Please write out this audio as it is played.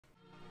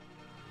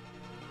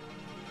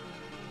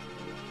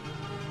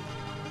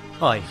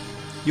Hi,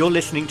 you're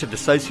listening to The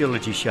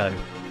Sociology Show,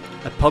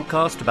 a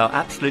podcast about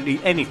absolutely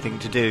anything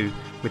to do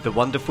with the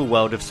wonderful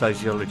world of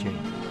sociology.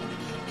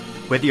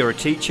 Whether you're a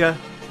teacher,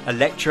 a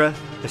lecturer,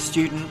 a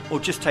student,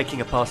 or just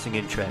taking a passing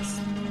interest,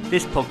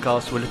 this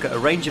podcast will look at a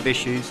range of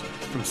issues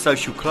from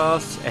social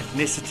class,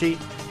 ethnicity,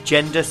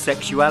 gender,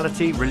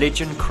 sexuality,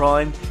 religion,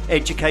 crime,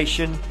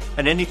 education,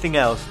 and anything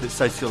else that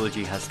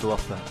sociology has to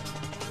offer.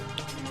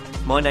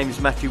 My name is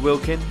Matthew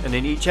Wilkin, and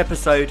in each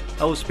episode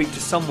I will speak to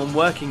someone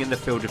working in the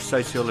field of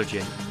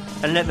sociology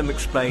and let them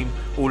explain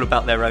all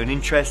about their own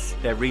interests,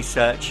 their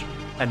research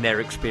and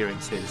their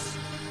experiences.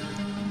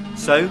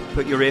 So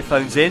put your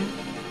earphones in,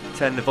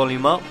 turn the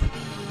volume up,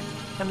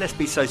 and let's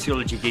be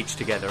sociology geeks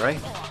together, eh?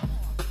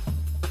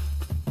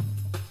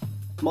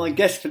 My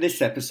guest for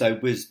this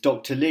episode was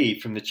Dr. Li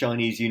from the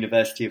Chinese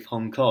University of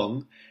Hong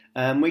Kong.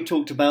 We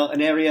talked about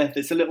an area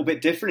that's a little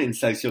bit different in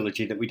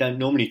sociology that we don't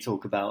normally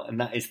talk about, and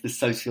that is the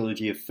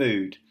sociology of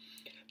food.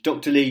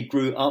 Dr. Li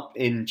grew up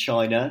in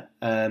China.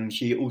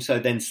 She also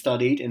then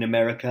studied in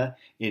America,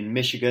 in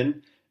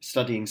Michigan,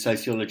 studying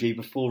sociology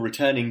before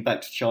returning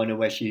back to China,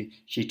 where she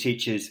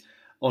teaches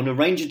on a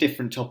range of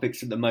different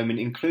topics at the moment,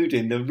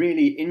 including the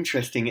really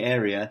interesting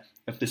area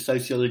of the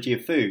sociology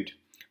of food.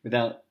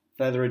 Without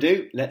further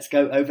ado, let's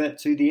go over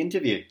to the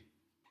interview.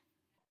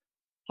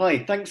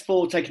 Hi, thanks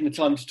for taking the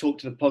time to talk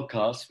to the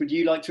podcast. Would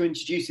you like to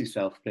introduce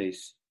yourself,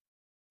 please?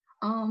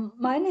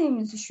 My name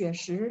is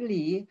Xueshi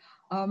Li.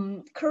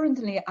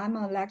 Currently, I'm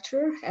a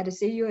lecturer at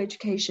CU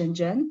Education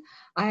Gen.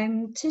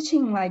 I'm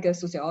teaching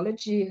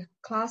sociology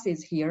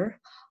classes here.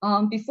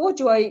 Before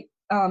joining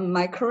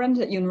my current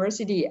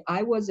university,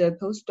 I was a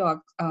postdoc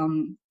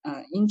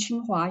in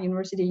Tsinghua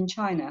University in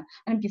China.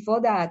 And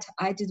before that,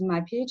 I did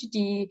my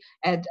PhD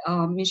at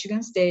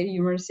Michigan State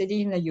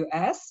University in the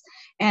US.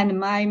 And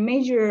my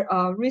major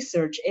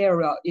research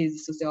area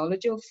is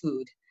sociology of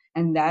food.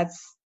 And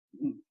that's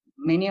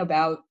mainly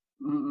about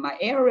my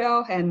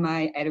area and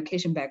my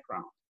education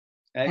background.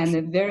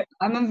 Excellent. And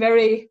I'm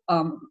very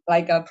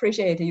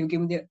appreciate you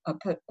giving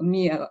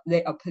me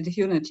the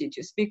opportunity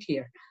to speak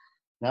here.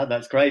 No,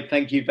 that's great.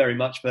 Thank you very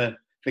much for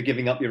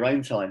giving up your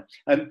own time.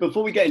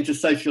 Before we get into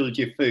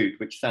sociology of food,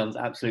 which sounds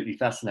absolutely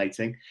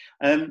fascinating,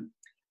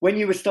 when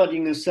you were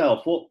studying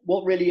yourself,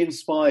 what really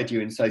inspired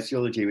you in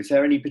sociology? Was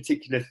there any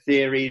particular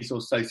theories or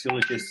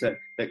sociologists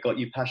that got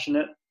you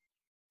passionate?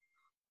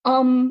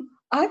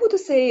 I would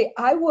say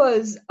I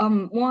was,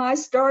 when I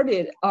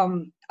started,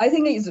 I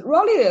think it's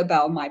really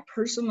about my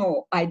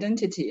personal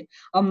identity.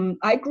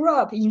 I grew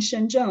up in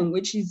Shenzhen,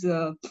 which is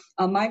a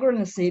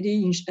migrant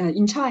city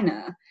in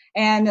China.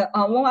 And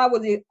when I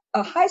was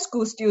a high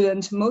school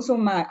student, most of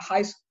my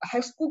high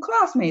school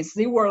classmates,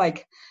 they were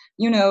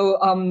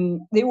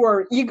they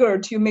were eager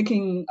to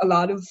making a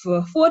lot of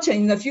fortune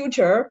in the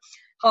future.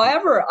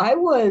 However, I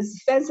was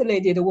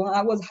fascinated when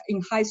I was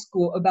in high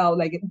school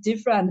about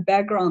different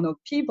background of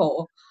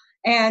people.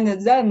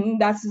 And then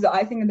that's,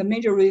 I think, the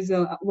major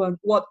reason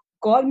what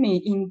got me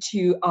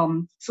into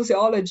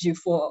sociology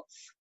for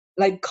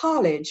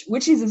college,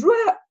 which is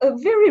a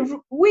very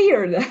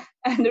weird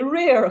and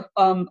rare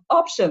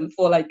option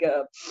for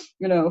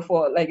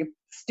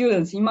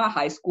students in my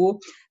high school.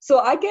 So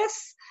I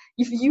guess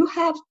if you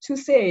have to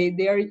say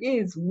there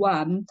is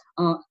one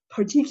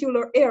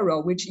particular area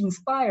which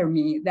inspired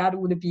me, that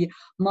would be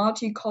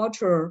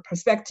multicultural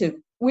perspective,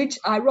 which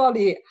I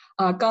really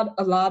got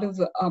a lot of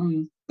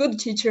good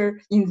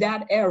teacher in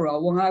that era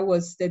when I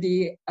was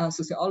studying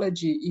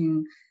sociology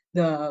in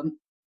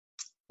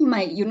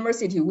my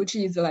university, which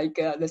is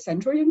the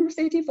Central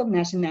University for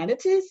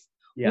Nationalities,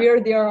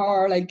 where there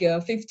are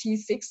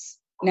 56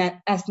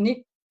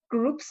 ethnic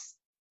groups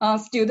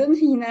students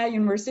in that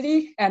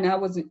university, and I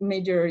was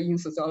major in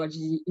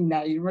sociology in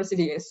that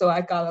university. So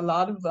I got a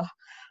lot of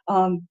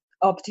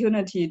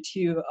opportunity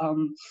to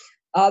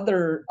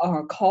other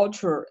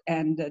culture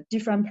and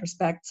different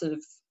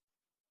perspectives.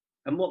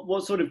 And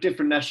what sort of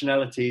different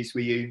nationalities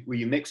were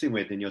you mixing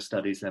with in your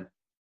studies then?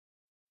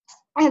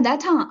 At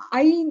that time,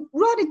 I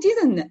really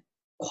didn't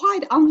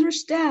quite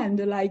understand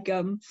I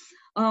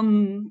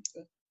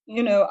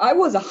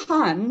was a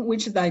Han,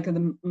 which is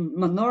the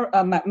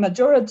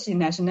majority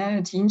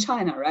nationality in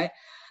China, right?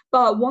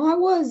 But when I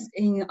was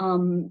in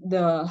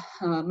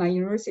my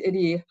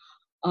university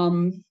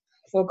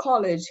for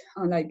college,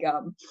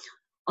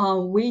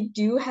 we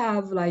do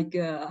have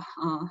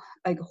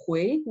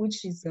Hui,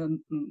 which is a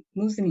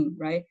Muslim,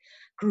 right,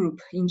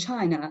 group in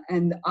China,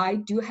 and I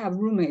do have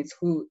roommates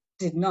who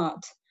did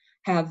not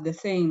have the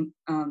same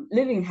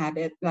living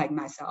habit like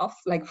myself.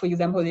 Like, for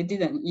example, they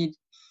didn't eat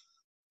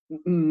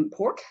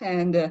pork,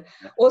 and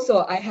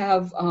also I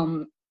have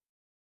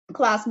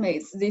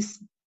classmates. They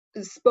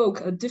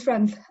spoke a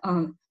different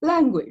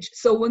language.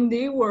 So when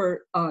they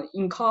were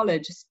in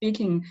college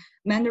speaking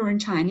Mandarin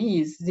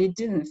Chinese, they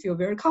didn't feel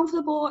very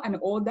comfortable and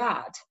all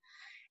that.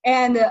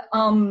 And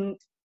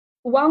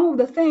one of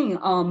the things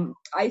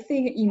I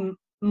think in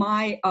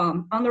my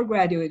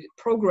undergraduate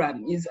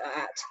program is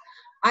that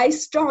I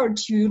start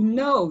to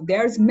know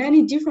there's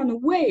many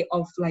different way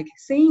of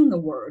saying the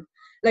word.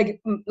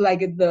 Like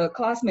the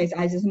classmates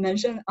I just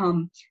mentioned,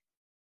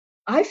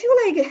 I feel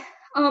like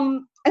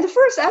at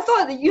first I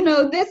thought,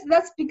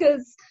 that's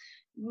because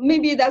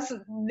maybe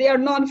they are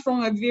not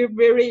from a very,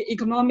 very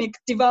economic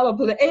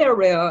developed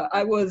area.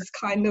 I was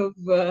kind of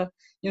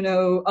even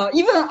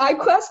I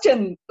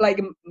questioned like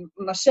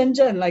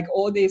Shenzhen, like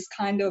all this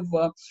kind of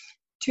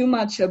too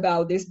much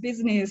about this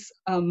business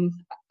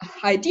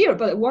idea.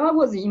 But when I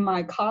was in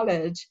my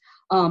college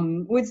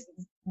with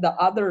the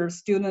other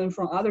student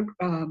from other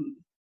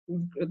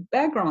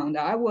background,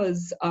 I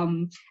was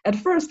at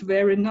first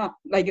not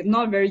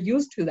very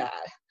used to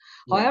that.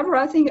 Yeah. However,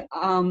 I think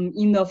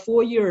in the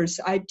 4 years,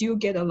 I do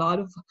get a lot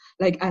of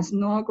like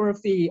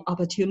ethnography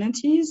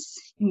opportunities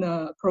in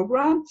the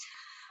program.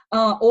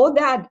 All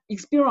that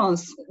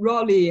experience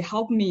really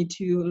helped me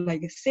to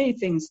like say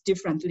things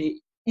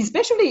differently.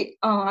 Especially,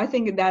 I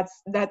think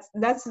that's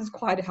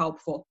quite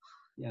helpful.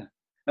 Yeah.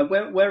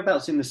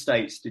 Whereabouts in the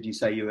States did you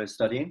say you were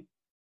studying?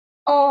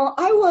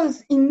 I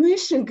was in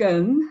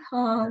Michigan,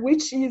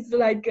 which is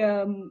like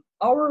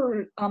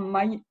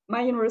my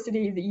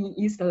university is in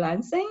East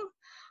Lansing,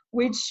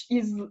 which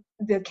is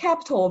the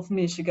capital of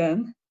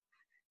Michigan,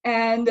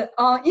 and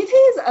it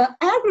is an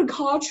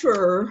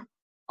agriculture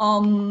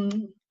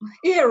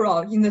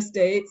era in the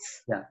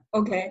States. Yeah.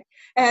 Okay,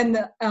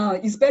 and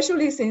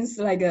especially since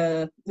like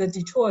the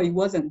Detroit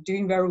wasn't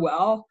doing very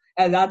well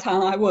at that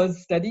time, I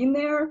was studying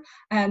there,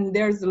 and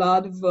there's a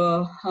lot of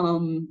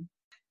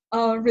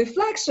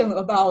reflection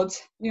about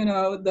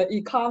the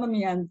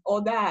economy and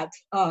all that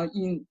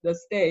in the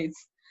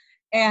States,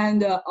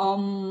 and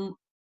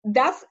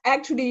that's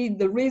actually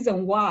the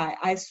reason why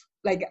I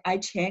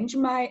changed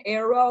my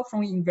area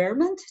from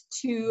environment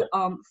to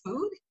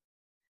food.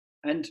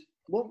 And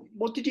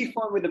what did you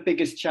find were the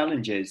biggest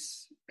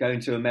challenges going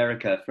to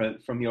America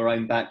from your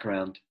own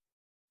background?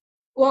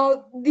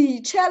 Well,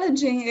 the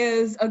challenging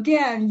is,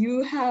 again,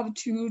 you have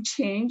to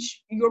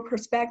change your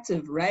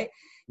perspective, right?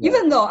 Yeah.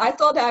 Even though I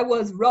thought I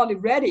was really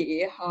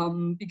ready,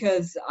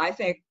 because I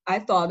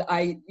thought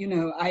I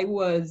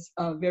was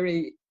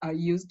very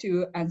used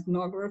to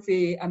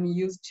ethnography. I'm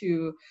used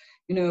to,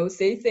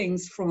 say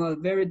things from a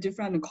very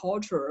different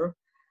culture.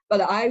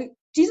 But I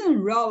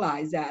didn't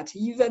realize that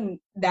even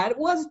that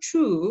was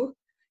true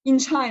in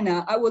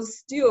China. I was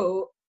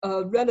still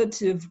a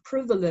relative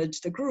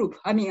privileged group.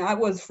 I mean, I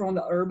was from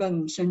the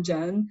urban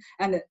Shenzhen,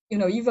 and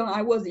even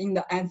I was in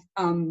the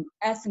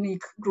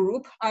ethnic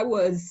group. I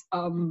was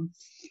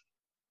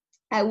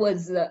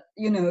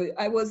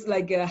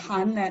like a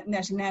Han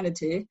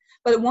nationality.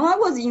 But when I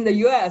was in the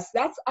U.S.,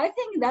 I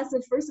think that's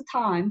the first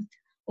time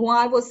when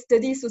I was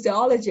studying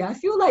sociology. I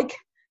feel like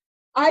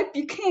I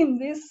became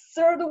this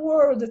third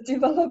world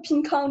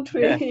developing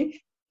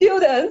country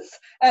students,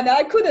 and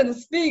I couldn't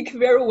speak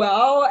very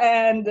well.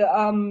 And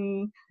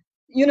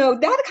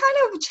that kind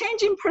of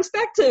changing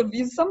perspective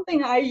is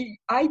something I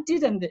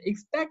didn't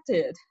expect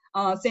it.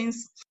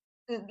 Since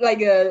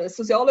like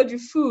sociology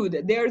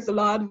food, there's a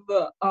lot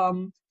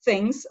of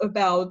things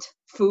about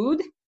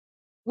food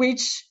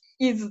which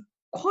is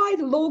quite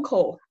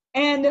local.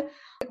 And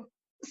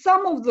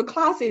some of the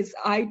classes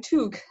I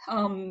took,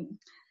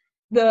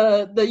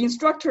 the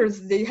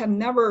instructors, they have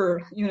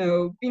never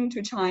been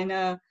to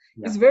China.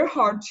 Yeah. It's very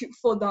hard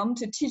for them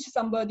to teach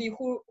somebody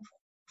who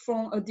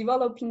from a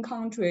developing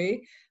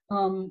country.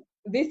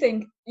 They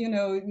think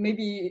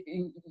maybe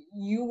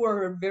you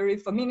were very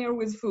familiar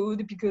with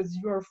food because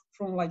you're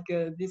from like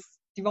this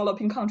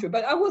developing country,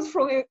 but I was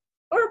from an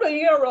urban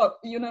area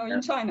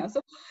in China,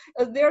 so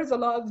there's a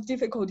lot of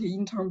difficulty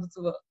in terms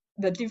of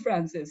the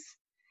differences.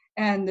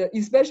 And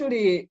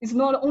especially, it's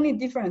not only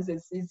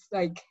differences, it's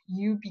like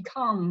you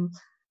become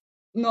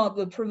not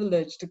the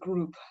privileged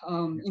group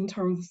in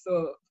terms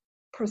of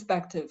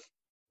perspective.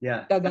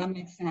 Yeah. Does that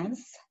make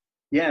sense?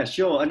 Yeah,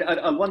 sure. And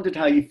I wondered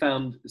how you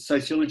found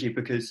sociology,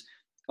 because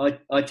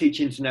I teach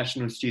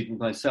international students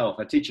myself.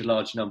 I teach a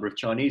large number of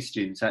Chinese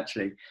students,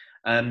 actually.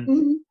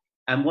 Mm-hmm.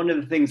 And one of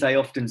the things they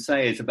often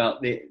say is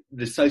about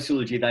the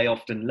sociology they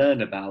often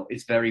learn about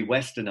is very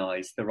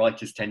westernized. The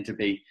writers tend to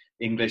be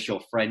English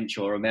or French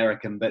or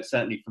American, but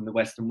certainly from the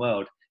Western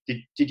world.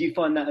 Did you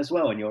find that as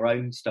well in your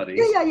own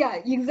studies?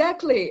 Yeah,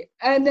 exactly.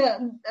 And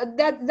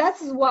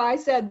that's why I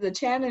said the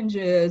challenge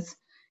is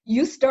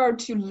you start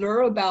to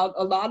learn about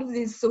a lot of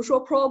these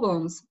social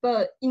problems,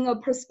 but in a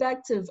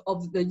perspective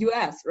of the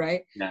US,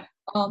 right? Yeah.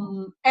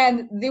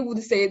 And they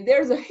would say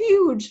there's a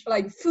huge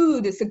like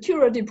food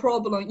security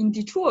problem in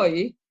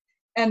Detroit,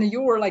 and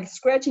you were like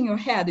scratching your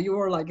head. You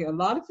were like, a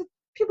lot of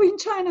people in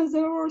China,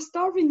 they were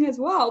starving as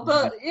well.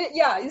 But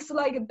it's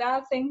like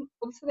that thing.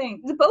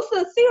 Both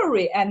the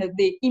theory and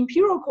the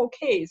empirical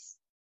case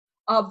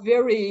are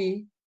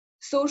very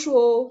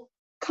social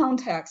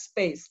context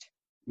based.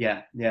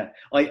 Yeah.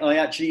 I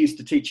actually used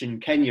to teach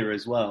in Kenya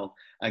as well,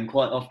 and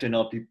quite often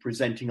I'll be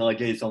presenting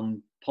ideas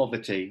on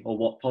poverty or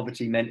what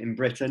poverty meant in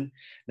Britain.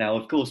 Now,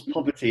 of course,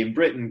 poverty in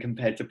Britain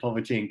compared to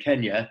poverty in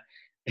Kenya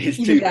is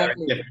two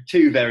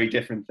very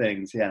different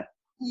things. Yeah.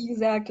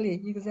 Exactly.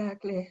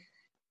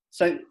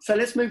 So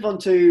let's move on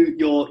to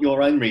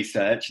your own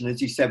research. And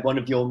as you said, one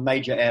of your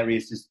major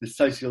areas is the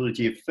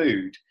sociology of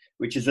food,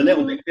 which is a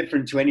little bit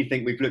different to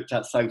anything we've looked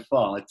at so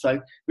far. So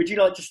would you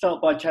like to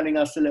start by telling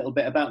us a little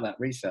bit about that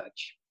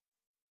research?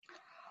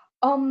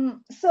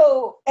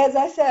 So as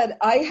I said,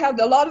 I had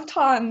a lot of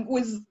time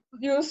with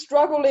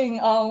struggling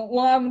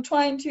when I'm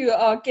trying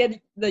to get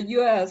the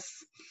U.S.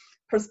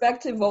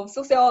 perspective of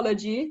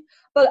sociology.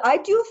 But I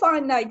do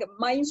find like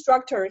my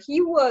instructor, he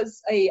was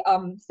a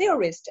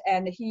theorist,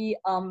 and he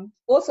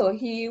was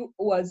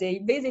a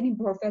visiting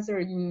professor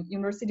in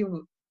University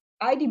of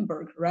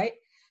Edinburgh, right?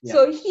 Yeah.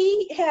 So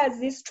he has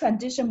this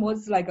tradition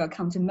was like a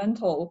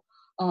continental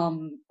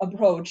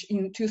approach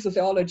into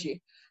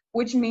sociology,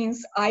 which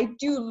means I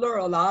do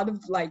learn a lot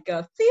of like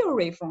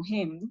theory from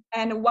him.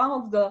 And one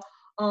of the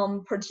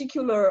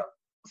particular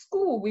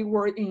school we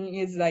were in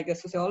is like a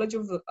sociology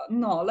of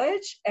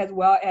knowledge, as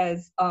well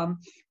as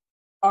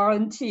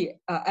RNT,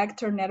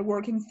 actor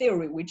networking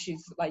theory, which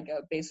is like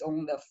based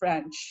on the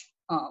French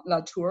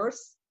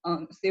Latour's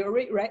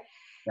theory, right?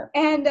 Yeah.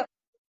 And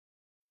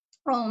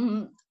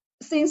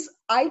since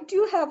I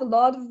do have a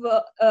lot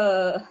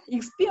of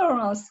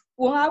experience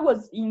when I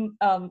was in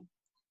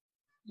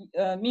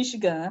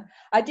Michigan,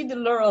 I did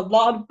learn a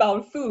lot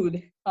about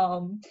food.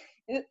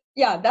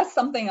 That's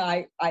something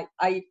I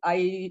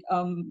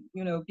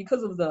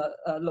because of the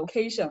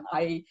location,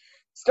 I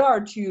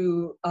start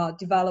to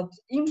develop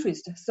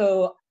interest.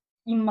 So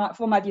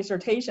for my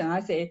dissertation,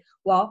 I say,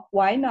 well,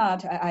 why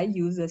not I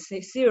use a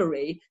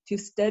theory to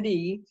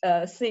study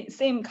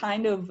same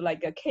kind of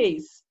like a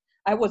case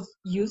I was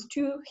used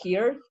to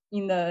here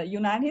in the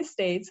United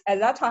States. At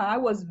that time, I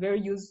was very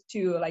used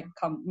to like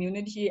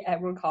community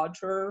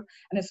agriculture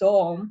and so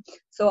on.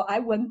 So I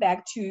went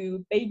back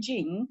to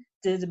Beijing,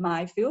 did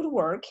my field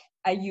work.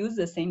 I used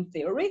the same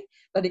theory,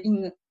 but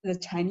in the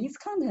Chinese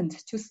content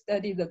to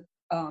study the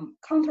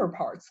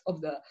counterparts of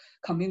the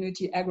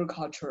community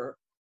agriculture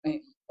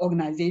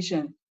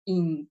organization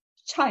in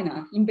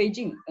China, in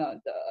Beijing,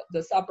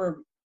 the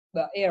suburb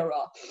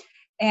area.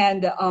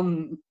 And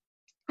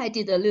I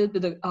did a little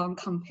bit of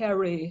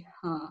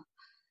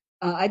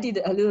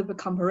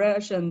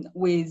comparison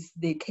with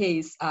the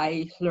case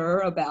I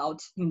learned about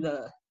in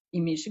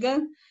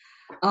Michigan,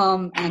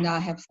 and I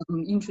have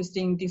some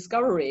interesting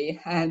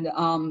discovery, and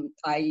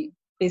I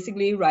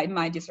basically write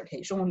my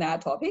dissertation on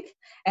that topic.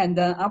 And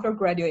then after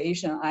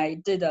graduation,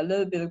 I did a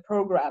little bit of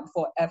program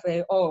for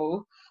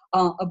FAO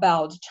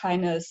about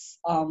China's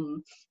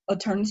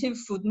alternative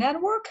food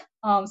network.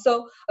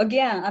 So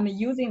again, I'm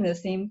using the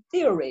same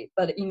theory,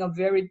 but in a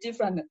very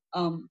different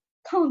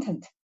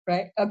content,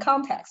 right?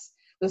 Context,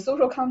 the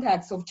social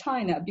context of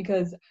China,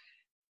 because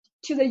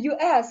to the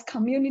US,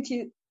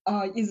 community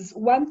is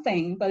one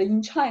thing, but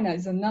in China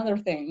is another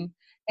thing.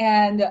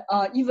 And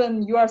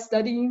even you are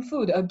studying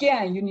food,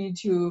 again, you need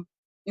to,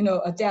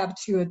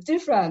 adapt to a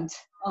different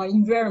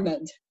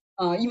environment.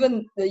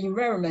 Even the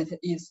environment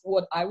is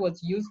what I was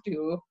used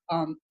to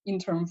in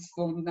terms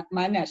of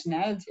my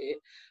nationality.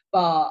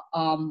 But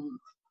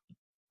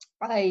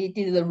I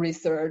did the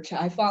research.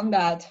 I found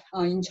that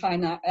in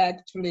China,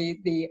 actually,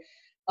 the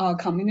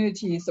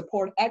community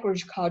support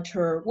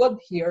agriculture was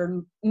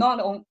here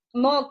not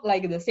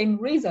like the same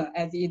reason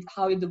as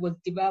how it was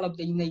developed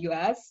in the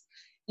U.S.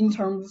 in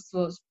terms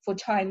of for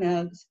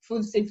China's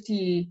food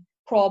safety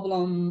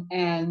problem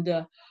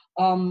and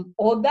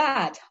all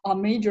that. A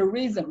major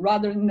reason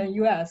rather than the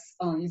U.S.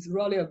 Is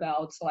really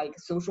about like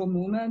social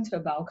movement,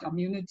 about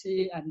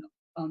community and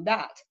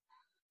that.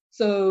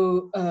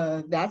 So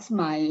that's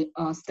my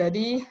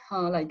study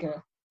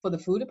for the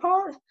food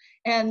part.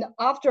 And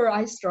after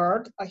I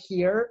start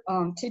here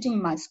teaching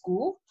in my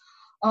school,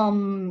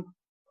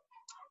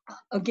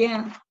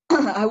 again,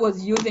 I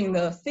was using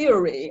the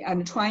theory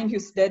and trying to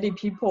study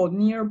people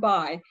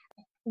nearby.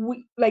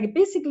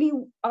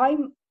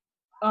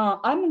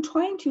 I'm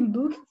trying to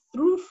look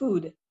through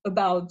food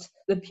about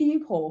the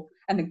people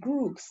and the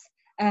groups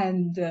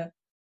and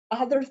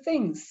other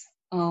things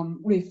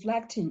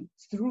reflecting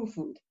through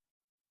food.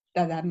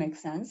 Does that make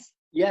sense?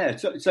 Yeah.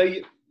 So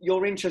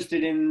you're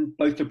interested in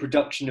both the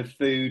production of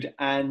food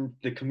and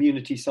the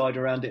community side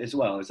around it as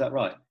well. Is that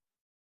right?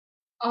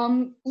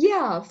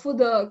 Yeah, for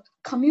the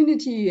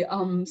community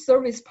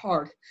service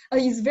part,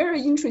 it's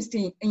very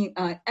interesting.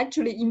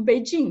 Actually, in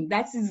Beijing,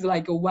 that is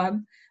like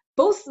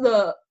both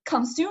the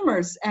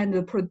consumers and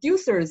the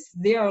producers,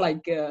 they are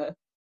like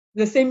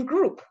the same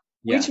group,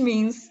 which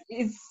means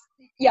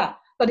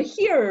But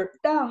here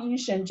down in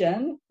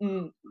Shenzhen,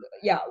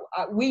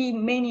 we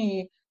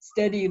mainly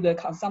study the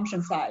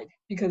consumption side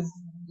because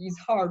it's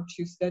hard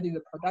to study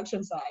the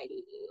production side.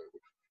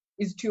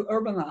 It's too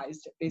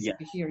urbanized,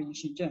 basically, here in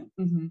Shenzhen.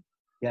 Mm-hmm.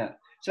 Yeah.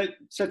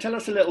 So tell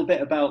us a little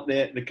bit about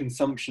the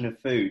consumption of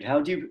food. How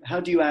do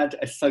you add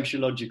a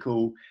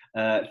sociological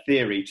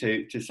theory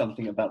to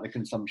something about the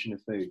consumption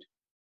of food?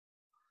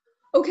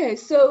 Okay,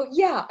 so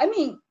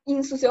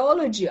in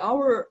sociology,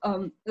 our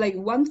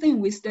one thing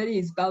we study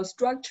is about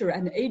structure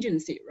and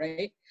agency,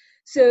 right?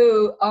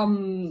 So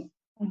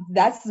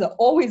that's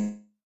always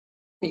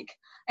big.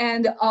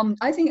 And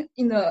I think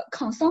in the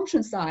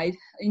consumption side,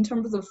 in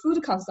terms of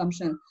food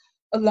consumption,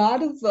 a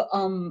lot of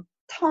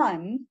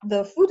time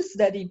the food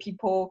study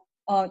people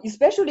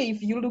especially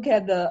if you look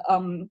at the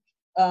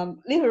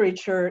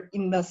literature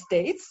in the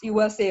States, you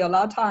will see a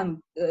lot of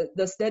time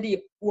the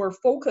study were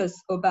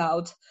focused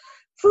about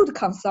food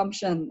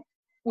consumption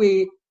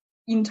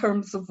in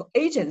terms of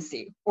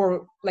agency,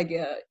 or like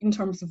in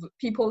terms of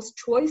people's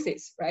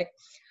choices, right?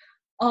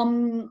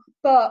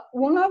 But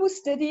when I was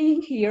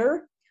studying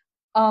here,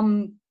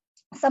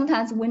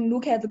 sometimes when we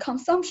look at the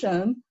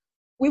consumption,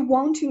 we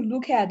want to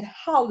look at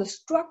how the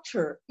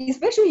structure,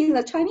 especially in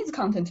the Chinese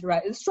content,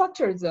 right? The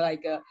structure is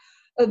like a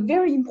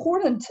very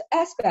important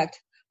aspect.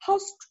 How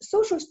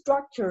social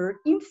structure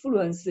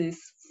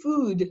influences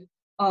food,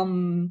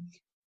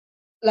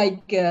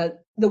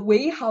 the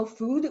way how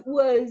food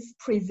was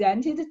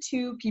presented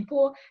to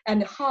people,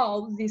 and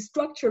how the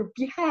structure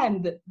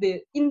behind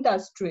the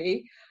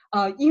industry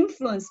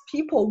influence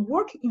people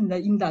work in the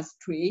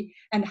industry,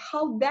 and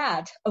how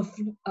that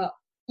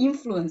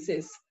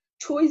influences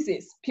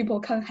choices people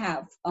can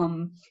have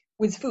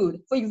with food.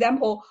 For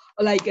example,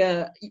 like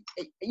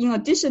in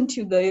addition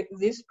to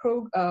this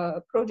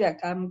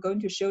project I'm going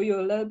to show you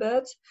a little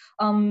bit,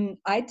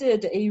 I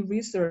did a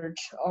research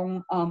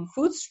on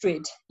food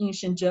street in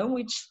Shenzhen,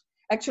 which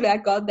actually I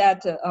got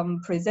that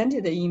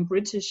presented in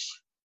British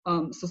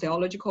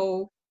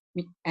sociological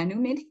annual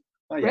meeting.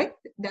 Oh, yeah. Right?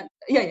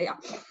 Yeah.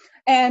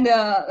 And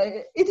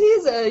it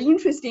is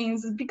interesting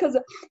because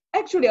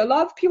actually a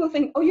lot of people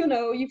think,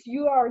 if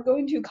you are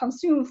going to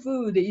consume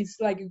food, it's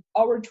like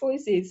our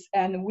choices,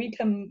 and we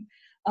can,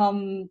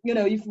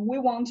 if we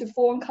want to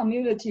form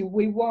community,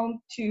 we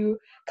want to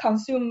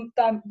consume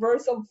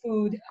diverse of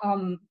food.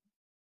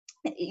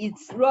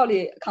 It's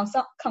really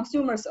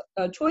consumers'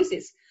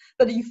 choices.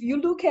 But if you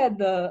look at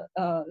the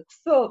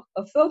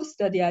field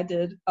study I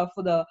did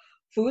for the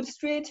food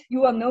street, you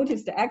will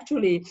notice that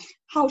actually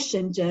how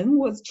Shenzhen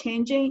was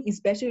changing,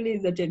 especially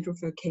the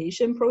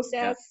gentrification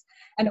process,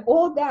 and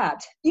all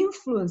that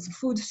influenced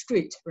food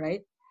street,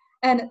 right?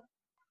 And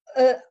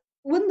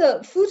when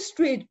the food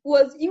street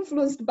was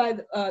influenced by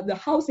the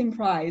housing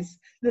price,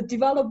 the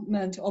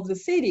development of the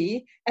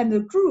city, and the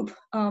group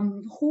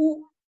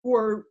who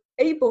were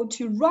able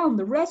to run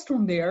the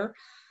restaurant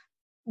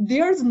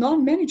there's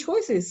not many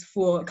choices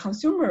for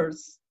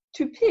consumers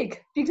to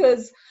pick,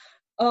 because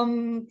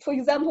for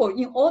example,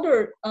 in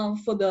order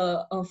for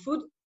the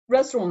food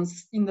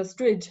restaurants in the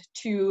street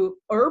to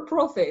earn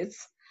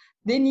profits,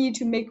 they need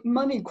to make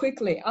money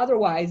quickly.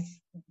 Otherwise,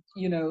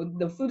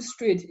 the food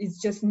street is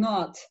just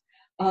not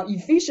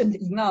efficient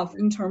enough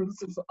in terms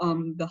of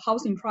the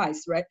housing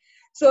price, right?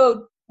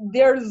 So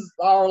there's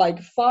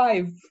like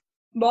 5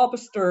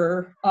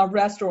 lobster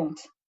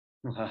restaurants,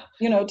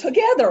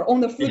 together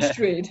on the food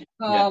street.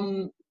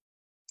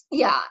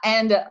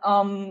 And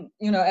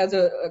as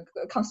a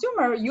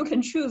consumer, you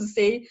can choose,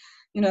 say,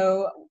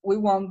 we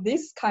want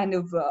this kind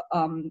of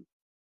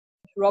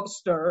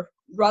lobster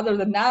rather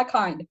than that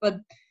kind, but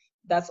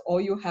that's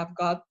all you have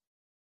got.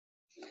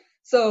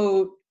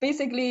 So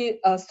basically,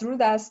 through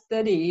that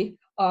study,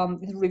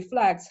 it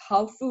reflects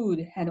how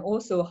food and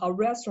also how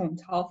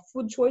restaurants, how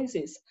food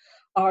choices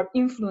are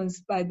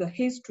influenced by the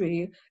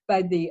history,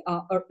 by the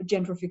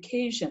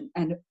gentrification,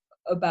 and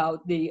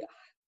about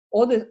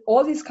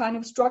all these kind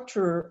of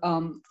structure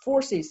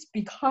forces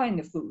behind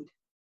the food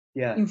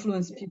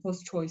influence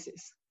people's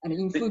choices, and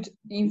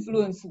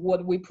influence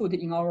what we put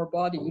in our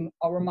body, in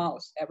our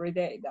mouth every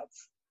day.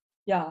 That's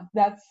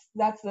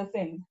the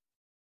thing.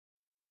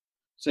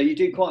 So you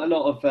do quite a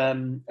lot of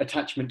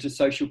attachment to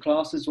social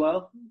class as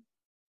well?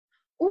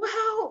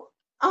 Well,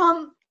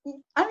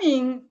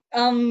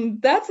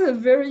 that's a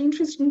very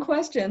interesting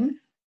question.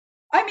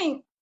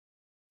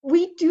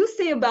 We do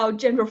say about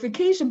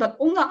gentrification, but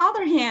on the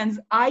other hand,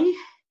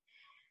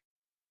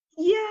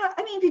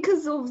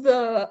 because of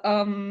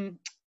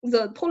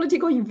the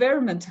political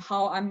environment,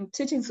 how I'm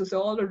teaching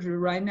sociology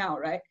right now,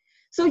 right?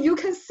 So you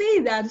can see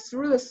that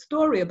through the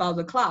story about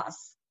the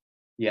class.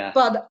 Yeah.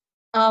 But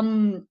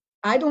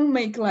I don't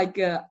make like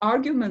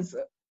arguments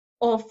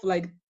of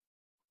like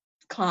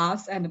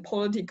class and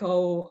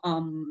political,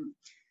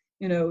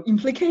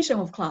 implication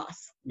of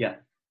class. Yeah.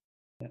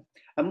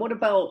 And what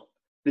about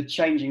the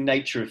changing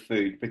nature of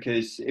food?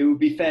 Because it would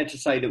be fair to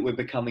say that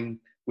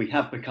we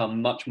have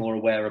become much more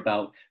aware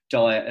about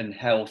diet and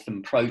health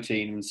and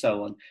protein and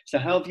so on. So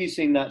how have you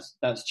seen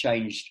that's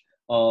changed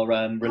our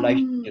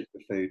relationship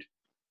with food?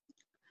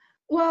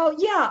 Well,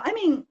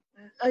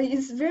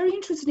 it's very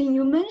interesting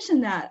you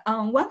mentioned that.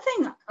 One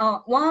thing,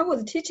 while I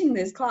was teaching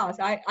this class,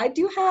 I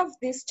do have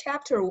this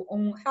chapter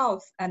on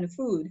health and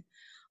food.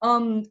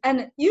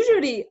 And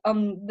usually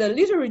the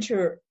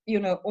literature,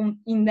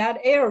 in that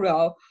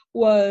area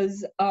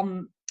was,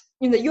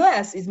 in the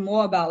US is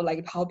more about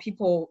like how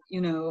people,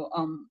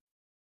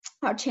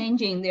 are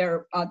changing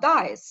their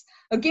diets.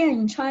 Again,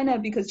 in China,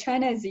 because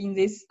China is in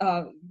this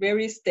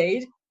very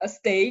stage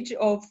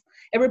of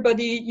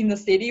everybody in the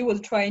city was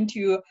trying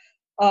to,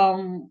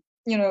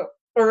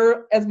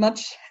 earn as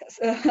much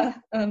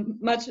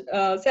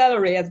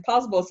salary as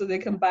possible so they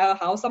can buy a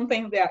house,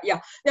 something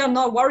they're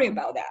not worried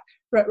about that,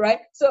 right?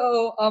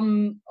 So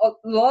a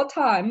lot of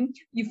time,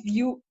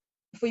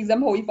 for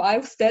example, if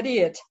I study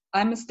it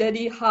I'm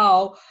study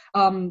how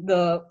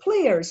the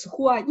players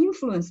who are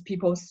influence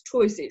people's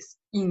choices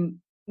in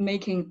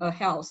making a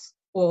health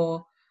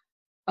or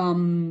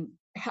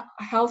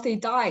healthy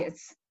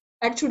diets.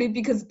 Actually,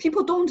 because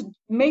people don't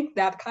make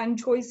that kind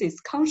of choices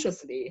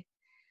consciously.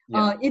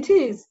 It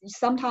is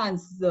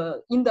sometimes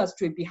the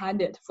industry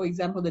behind it. For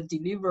example, the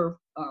deliver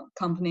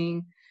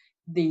company,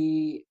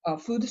 the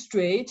food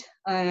street,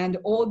 and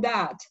all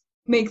that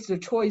makes the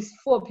choice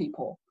for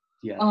people.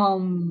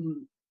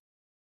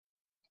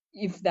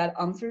 If that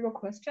answers your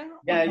question.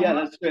 Yeah,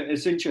 that's good.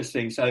 It's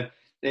interesting. So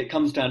it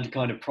comes down to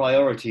kind of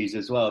priorities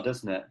as well,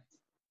 doesn't it?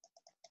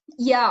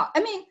 Yeah, I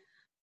mean,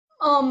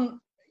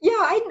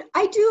 yeah,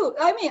 I do.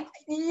 I mean,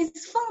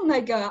 it's fun.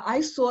 Like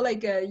I saw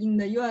like in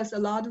the U.S. a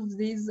lot of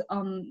these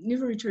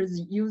literature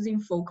is using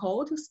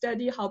Foucault to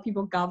study how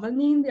people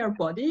governing their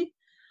body.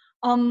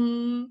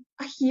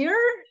 Here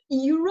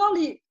you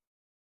really,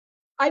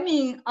 I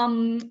mean,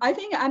 I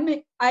think I'm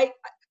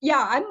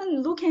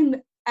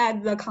looking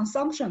at the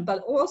consumption,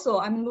 but also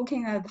I'm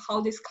looking at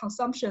how this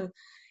consumption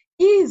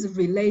is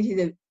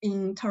related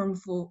in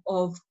terms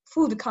of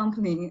food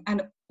company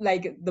and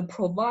like the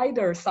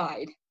provider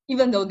side,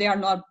 even though they are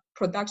not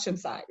production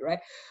side, right?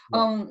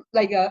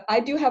 I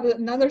do have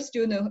another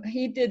student,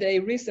 he did a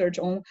research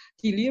on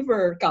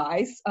deliver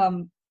guys,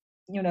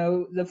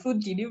 the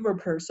food deliver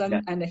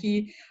person, and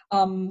he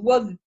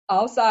was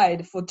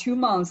outside for 2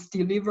 months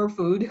deliver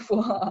food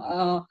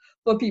for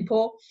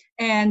people,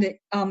 and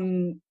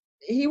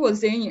he was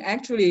saying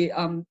actually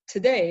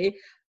today,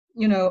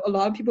 a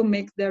lot of people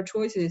make their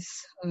choices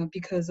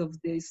because of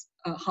this,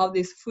 how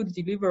this food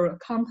delivery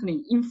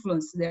company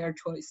influence their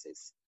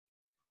choices.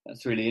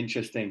 That's really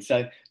interesting.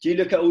 So do you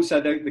look at also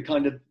the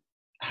kind of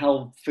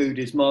how food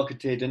is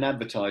marketed and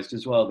advertised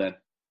as well then?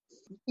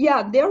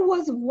 Yeah, there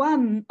was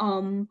one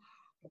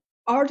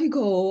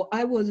article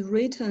I was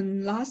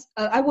writing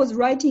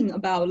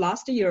about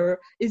last year.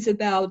 It's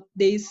about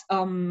this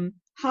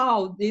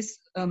how this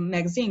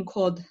magazine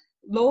called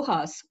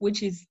LOHAS,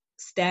 which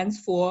stands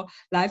for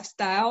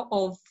Lifestyle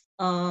of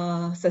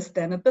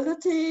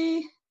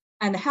Sustainability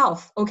and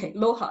Health. Okay,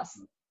 LOHAS.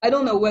 I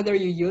don't know whether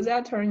you use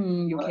that term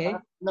in UK.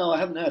 No, I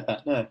haven't heard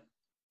that, no.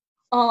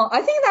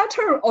 I think that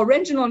term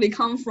originally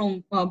comes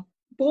from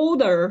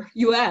Boulder,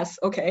 US,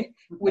 okay,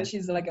 which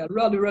is like a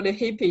really, really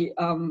hippie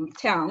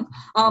town.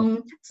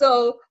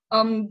 So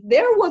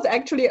there was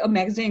actually a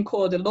magazine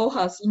called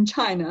LOHAS in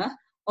China.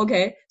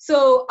 Okay,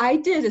 so I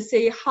did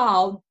see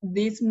how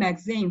this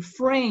magazine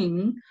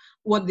framed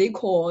what they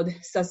called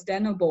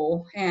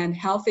sustainable and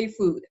healthy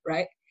food,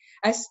 right?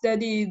 I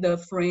studied the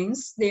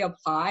frames they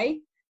apply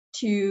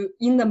to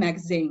in the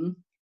magazine,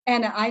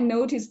 and I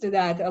noticed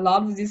that a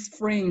lot of these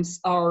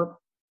frames are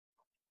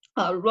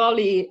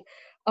really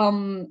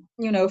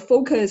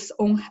focus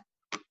on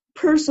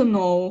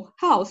personal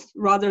health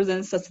rather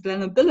than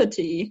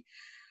sustainability.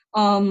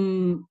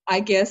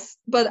 I guess,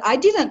 but I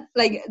didn't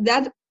like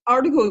that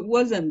article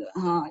wasn't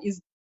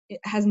it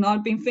has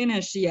not been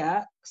finished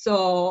yet,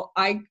 so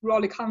I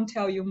really can't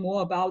tell you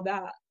more about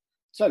that.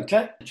 So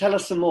tell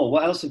us some more.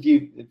 What else have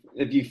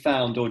you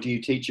found or do you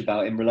teach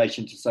about in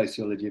relation to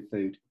sociology of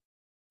food?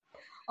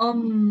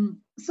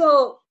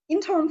 So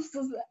in terms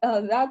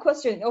of that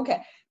question,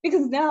 okay,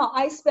 because now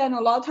I spend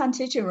a lot of time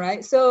teaching,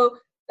 right? So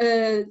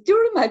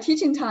during my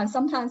teaching time,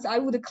 sometimes I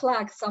would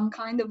collect some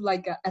kind of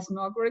like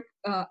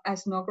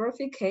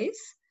ethnography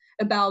case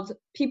about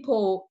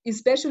people,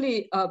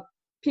 especially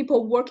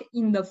people work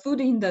in the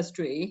food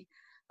industry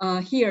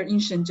here in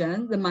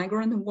Shenzhen, the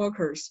migrant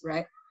workers,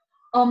 right?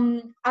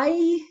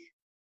 I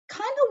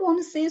kind of want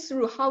to see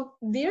through how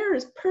their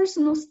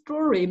personal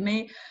story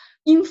may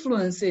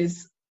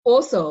influences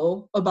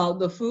also about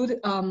the food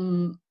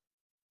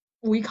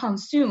we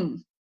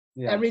consume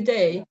every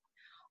day,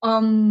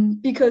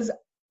 because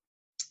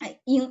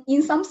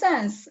in some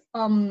sense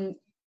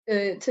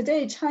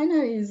today China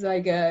is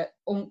like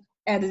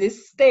at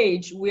this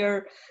stage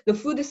where the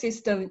food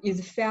system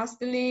is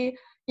fastly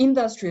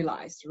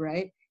industrialized,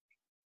 right?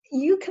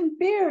 You can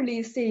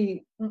barely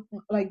see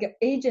like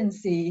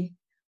agency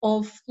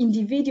of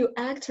individual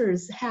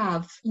actors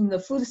have in the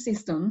food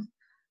system.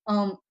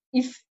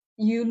 If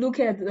you look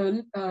at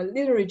the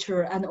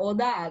literature and all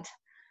that,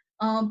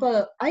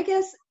 but I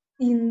guess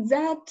in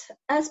that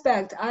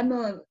aspect, I'm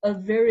a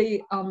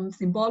very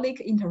symbolic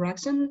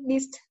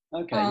interactionist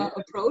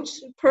approach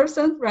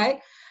person, right?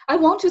 I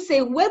want to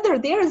say whether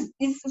is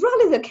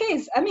really the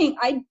case. I mean,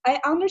 I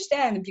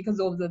understand because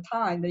of the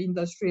time, the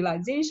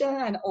industrialization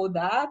and all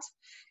that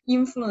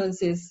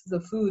influences the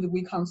food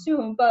we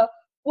consume, but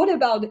what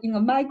about in a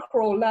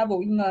micro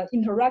level, in an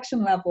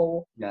interaction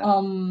level,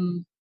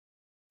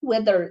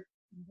 whether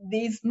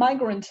these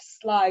migrants'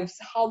 lives,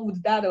 how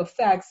would that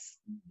affect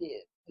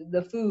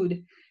the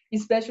food,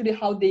 especially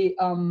how they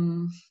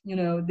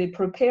they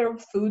prepare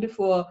food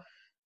for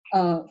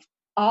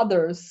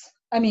others.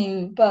 I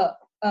mean, but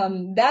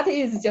that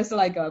is just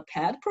like a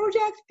pet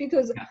project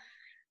because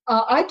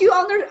I do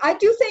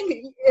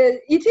think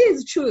it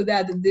is true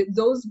that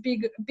those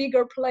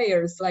bigger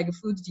players like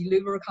food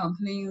delivery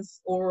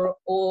companies or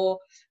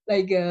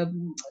like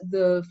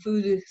the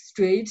food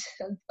street,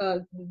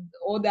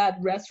 all that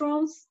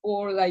restaurants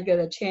or like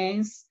the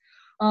chains,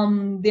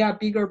 they are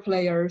bigger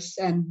players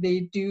and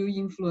they do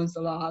influence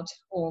a lot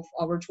of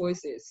our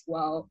choices.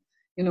 While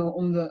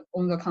on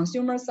the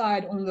consumer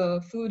side, on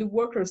the food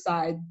worker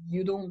side,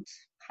 you don't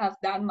have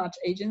that much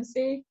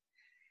agency.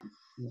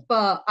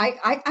 But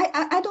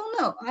I don't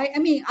know.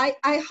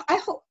 I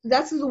hope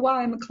that's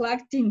why I'm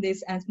collecting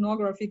these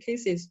ethnography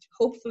cases,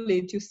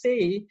 hopefully to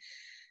see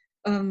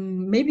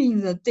maybe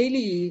in the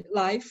daily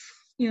life,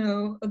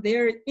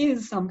 there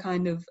is some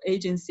kind of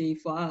agency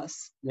for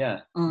us. Yeah.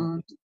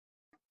 I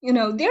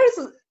noticed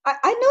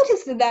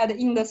that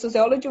in the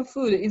sociology of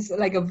food is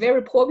like a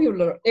very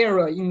popular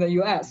area in the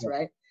US,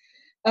 right?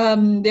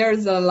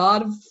 There's a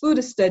lot of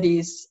food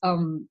studies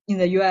in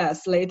the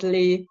US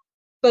lately.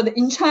 But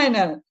in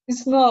China,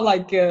 it's not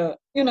like,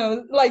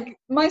 like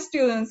my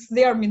students,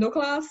 they are middle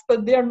class,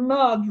 but they're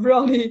not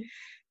really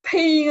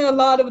paying a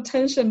lot of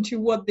attention to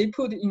what they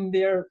put in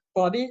their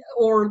body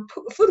or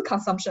food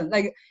consumption.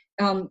 Like,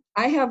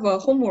 I have a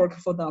homework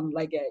for them,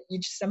 like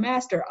each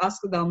semester,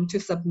 ask them to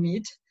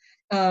submit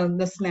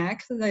the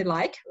snacks they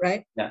like,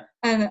 right? Yeah.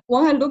 And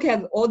when I look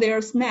at all their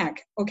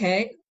snack,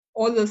 okay,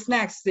 all the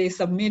snacks they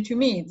submit to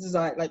me, it's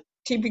like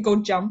typical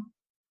junk.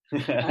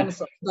 I'm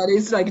sorry, but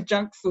it's like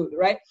junk food,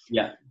 right?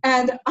 Yeah.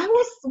 And I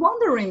was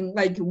wondering,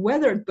 like,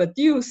 whether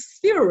Badiou's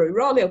theory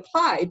really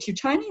apply to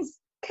Chinese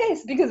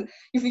case, because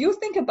if you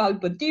think about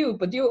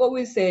Badiou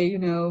always say,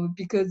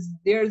 because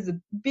there's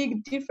a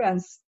big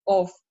difference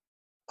of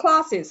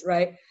classes,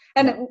 right?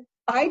 And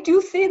I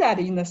do see that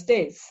in the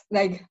States,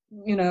 like,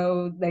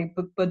 like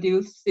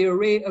Badiou's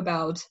theory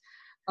about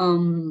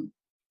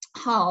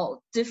how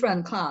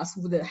different class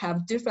would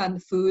have different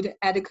food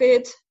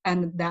etiquette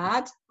and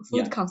that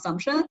food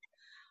consumption.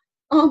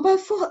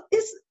 But for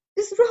it's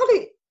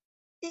really,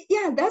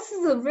 that's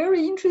a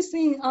very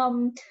interesting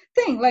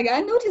thing. Like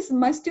I noticed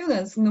my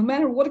students, no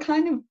matter what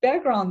kind of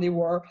background they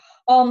were,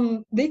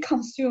 they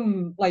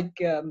consume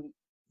like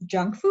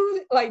junk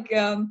food. Like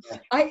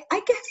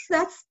I guess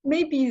that's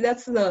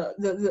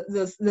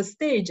the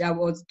stage I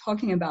was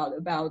talking about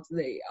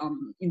the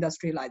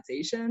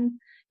industrialization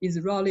is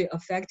really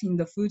affecting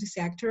the food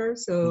sector.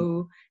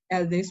 So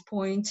at this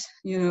point,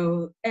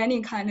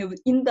 any kind of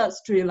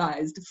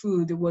industrialized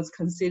food was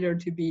considered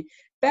to be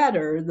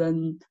better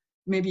than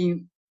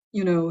maybe,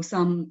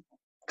 some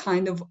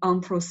kind of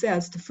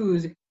unprocessed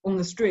food on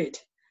the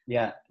street.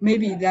 Yeah.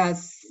 Maybe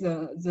that's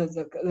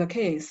the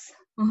case.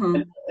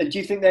 And do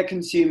you think they're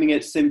consuming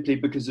it simply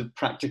because of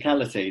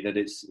practicality, that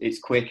it's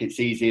quick, it's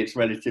easy, it's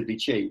relatively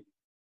cheap?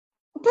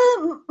 But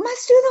my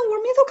students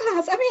were middle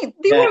class. I mean,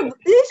 they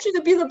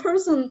should be the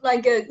person,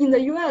 like in the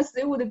US,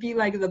 they would be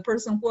like the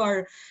person who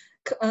are,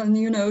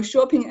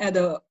 shopping at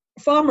a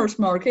farmer's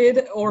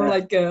market or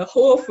like a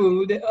Whole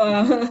Food. They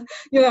are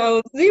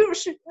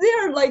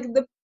like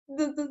the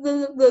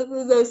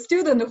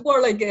student who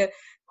are like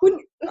who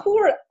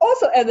are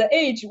also at the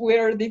age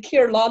where they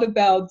care a lot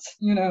about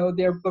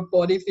their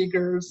body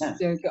figures,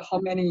 like how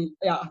many,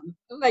 but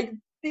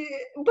they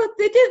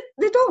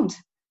don't.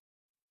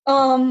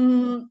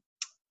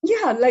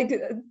 Like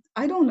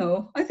I don't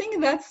know. I think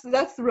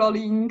that's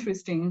really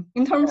interesting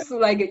in terms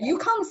of like you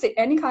can't say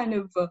any kind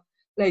of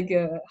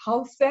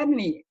how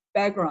family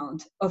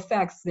background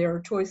affects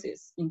their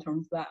choices in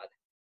terms of that.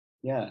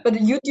 Yeah.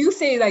 But you do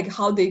say like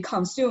how they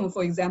consume,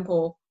 for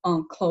example,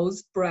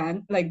 clothes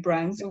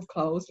brands of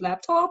clothes,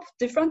 laptop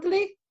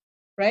differently,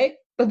 right?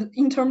 But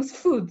in terms of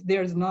food,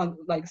 there's not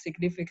like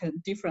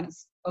significant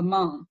difference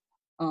among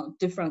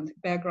different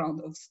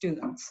background of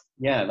students.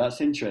 Yeah,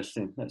 that's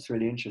interesting. That's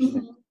really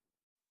interesting. Mm-hmm.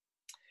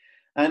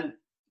 And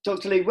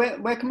Dr. Lee,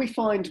 where can we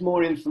find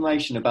more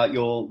information about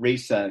your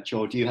research,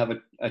 or do you have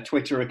a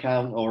Twitter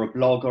account or a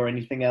blog or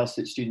anything else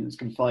that students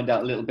can find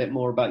out a little bit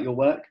more about your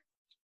work?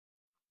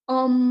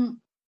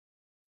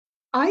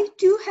 I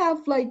do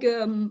have like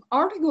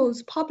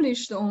articles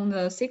published on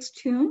the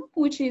Sixtune,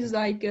 which is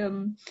like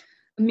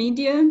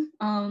medium,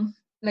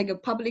 like a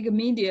public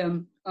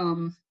medium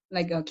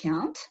like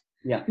account.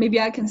 Yeah. Maybe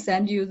I can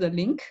send you the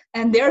link.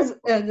 And there's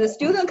the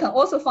student can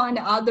also find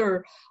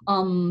other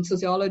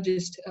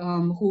sociologists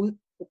who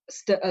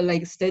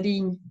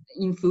study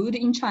in food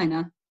in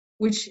China,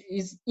 which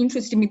is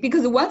interesting me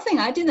because one thing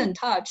I didn't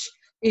touch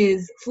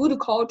is food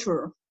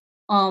culture.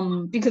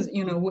 Because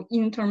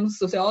in terms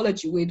of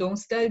sociology we don't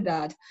study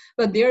that,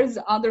 but there's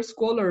other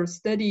scholars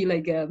study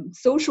like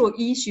social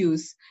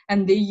issues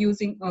and they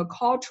using a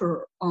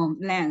culture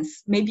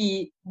lens.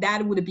 Maybe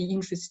that would be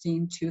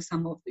interesting to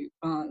some of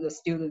the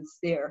students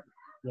there.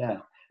 Yeah,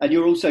 and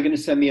you're also going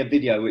to send me a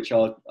video which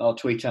I'll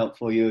tweet out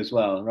for you as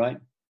well, right?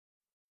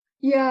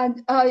 Yeah,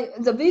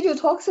 the video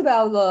talks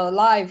about the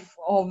life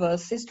of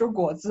Sister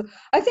Guozi.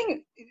 I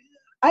think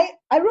I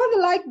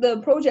really like the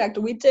project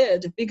we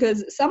did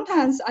because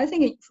sometimes I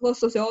think for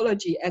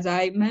sociology, as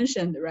I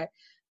mentioned, right,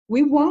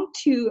 we want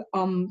to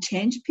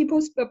change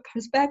people's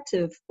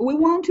perspective. We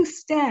want to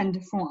stand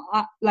from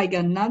like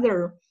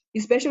another,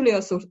 especially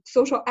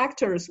social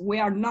actors we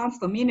are not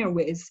familiar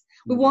with.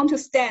 We want to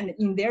stand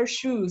in their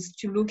shoes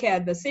to look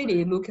at the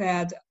city, look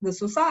at the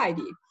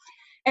society.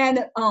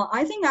 And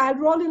I think I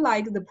really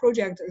like the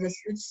project the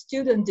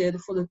student did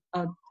for the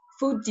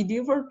food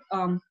delivery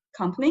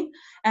company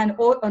and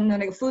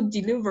like food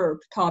delivery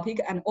topic,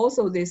 and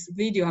also this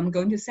video I'm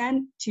going to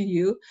send to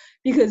you,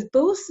 because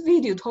both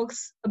video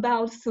talks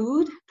about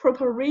food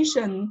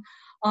preparation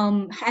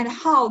and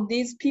how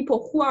these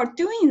people who are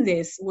doing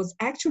this was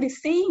actually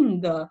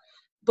saying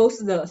both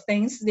the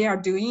things they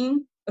are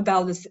doing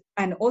about this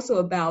and also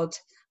about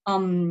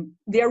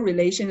their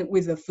relation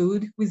with the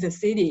food, with the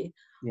city.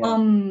 Yeah.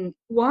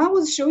 When I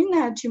was showing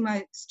that to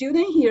my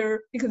student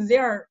here, because they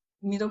are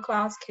middle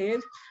class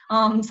kids,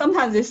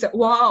 sometimes they said,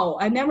 wow,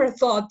 I never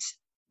thought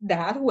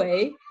that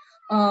way.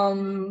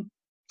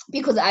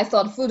 Because I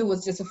thought food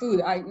was just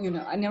food. I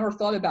never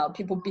thought about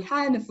people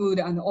behind the food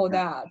and all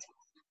that.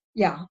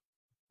 Yeah.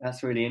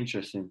 That's really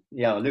interesting.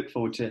 Yeah, I look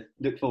forward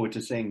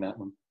to seeing that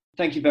one.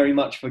 Thank you very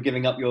much for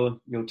giving up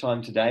your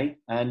time today,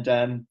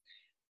 and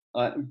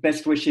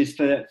best wishes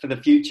for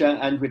the future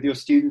and with your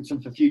students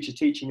and for future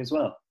teaching as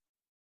well.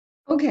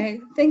 Okay,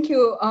 thank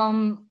you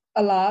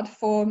a lot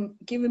for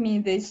giving me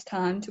this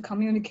time to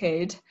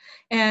communicate.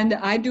 And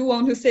I do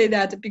want to say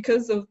that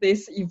because of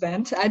this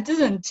event, I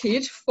didn't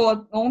teach for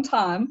a long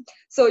time.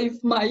 So if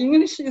my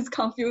English is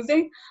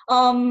confusing,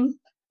 I'm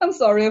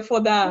sorry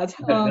for that.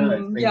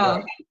 Yeah.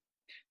 Great.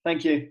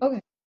 Thank you.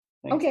 Okay.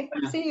 Thanks. Okay.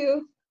 See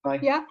you. Bye.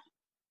 Yeah.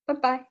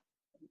 Bye-bye.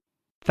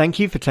 Thank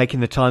you for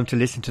taking the time to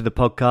listen to the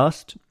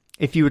podcast.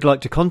 If you would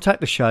like to contact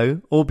the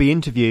show or be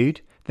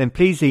interviewed, then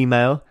please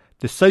email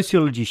the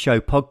Sociology Show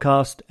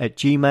podcast at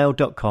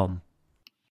gmail.com.